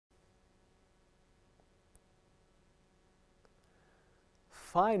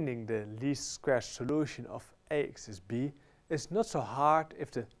Finding the least squares solution of ax is b is not so hard if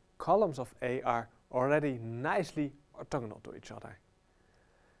the columns of A are already nicely orthogonal to each other.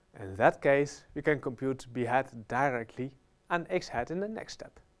 In that case, we can compute b hat directly and x hat in the next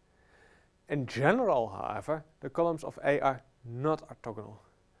step. In general, however, the columns of A are not orthogonal,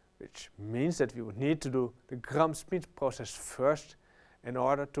 which means that we would need to do the Gram-Schmidt process first in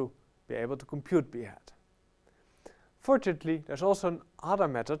order to be able to compute b hat. Fortunately, there's also another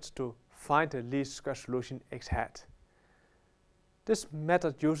method to find the least square solution x hat. This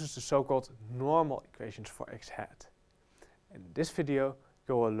method uses the so-called normal equations for x hat. In this video,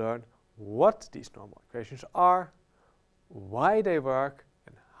 you will learn what these normal equations are, why they work,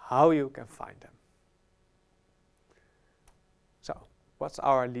 and how you can find them. So, what's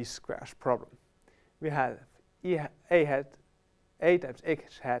our least squares problem? We have A times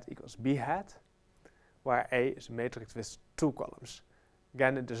x hat equals b hat, where A is a matrix with 2 columns.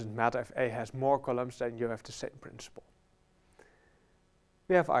 Again, it doesn't matter if A has more columns, then you have the same principle.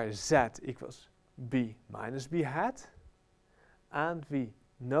 We have our z equals b minus b hat, and we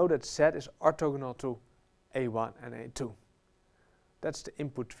know that z is orthogonal to A1 and A2. That's the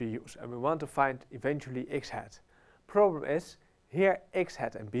input we use, and we want to find eventually x hat. Problem is, here x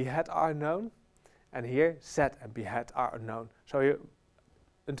hat and b hat are known, and here z and b hat are unknown. So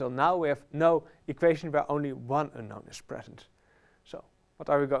until now we have no equation where only one unknown is present. So what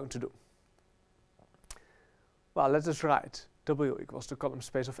are we going to do? Well, let us write W equals the column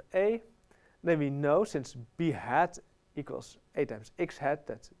space of A. Then we know, since b hat equals A times x hat,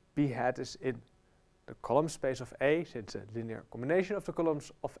 that b hat is in the column space of A, since a linear combination of the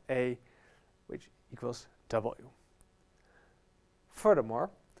columns of A, which equals W. Furthermore,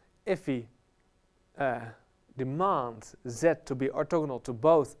 if we demand z to be orthogonal to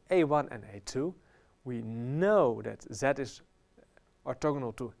both A1 and A2, we know that z is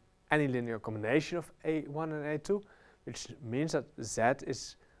orthogonal to any linear combination of A1 and A2, which means that z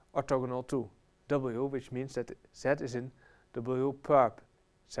is orthogonal to W, which means that z is in W perp.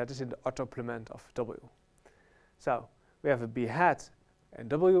 Z is in the orthoplement of W. So we have a b hat and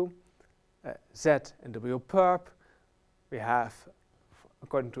W, z and W perp. We have,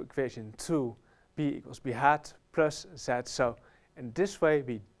 according to equation 2, b equals b hat plus z. So in this way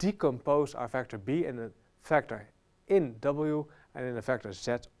we decompose our vector b in a vector in W and in a vector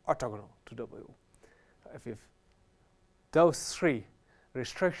z orthogonal to W. So if we have those 3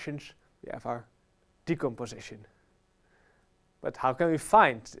 restrictions, we have our decomposition. But how can we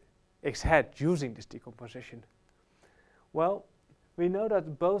find x hat using this decomposition? Well, we know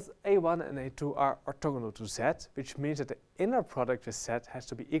that both A1 and A2 are orthogonal to z, which means that the inner product with z has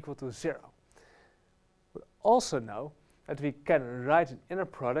to be equal to 0. We also know that we can write an inner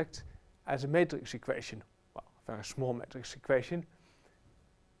product as a matrix equation, well, a very small matrix equation.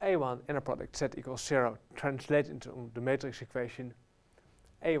 A1 inner product z equals 0 translates into the matrix equation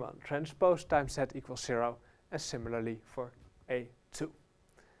A1 transpose times z equals 0, and similarly for A2.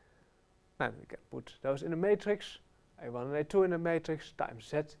 Then we can put those in the matrix, A1 and A2 in the matrix, times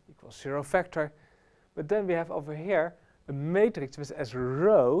z equals 0 vector. But then we have over here a matrix with as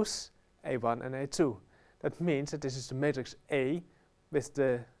rows A1 and A2. That means that this is the matrix A with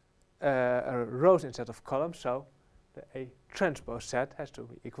the rows instead of columns, so the A transpose z has to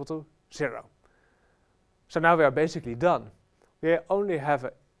be equal to 0. So now we are basically done. We only have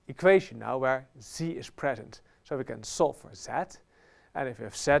an equation now where z is present. So we can solve for z, and if we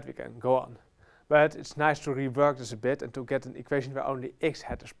have z, we can go on. But it's nice to rework this a bit and to get an equation where only x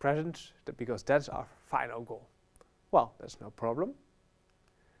hat is present, because that's our final goal. Well, that's no problem.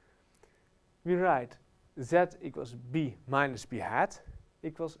 We write z equals b minus b hat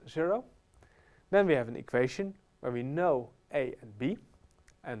equals 0. Then we have an equation where we know a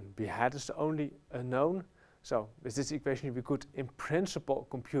and b hat is the only unknown. So with this equation we could in principle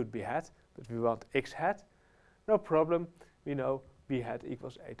compute b hat, but we want x hat. No problem, we know b hat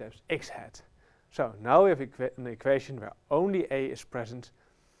equals a times x hat. So now we have an equation where only a is present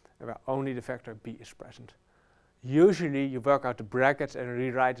and where only the vector b is present. Usually you work out the brackets and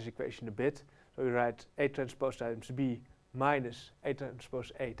rewrite this equation a bit. So you write a transpose times b minus a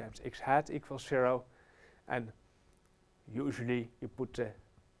transpose a times x hat equals 0. And usually you put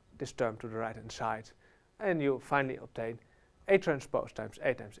this term to the right hand side. And you finally obtain a transpose times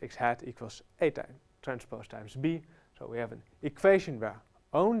a times x hat equals a transpose times b. So we have an equation where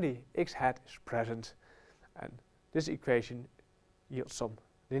only x hat is present, and this equation yields some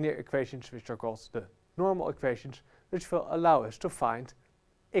linear equations which are called the normal equations, which will allow us to find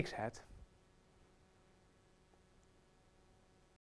x hat.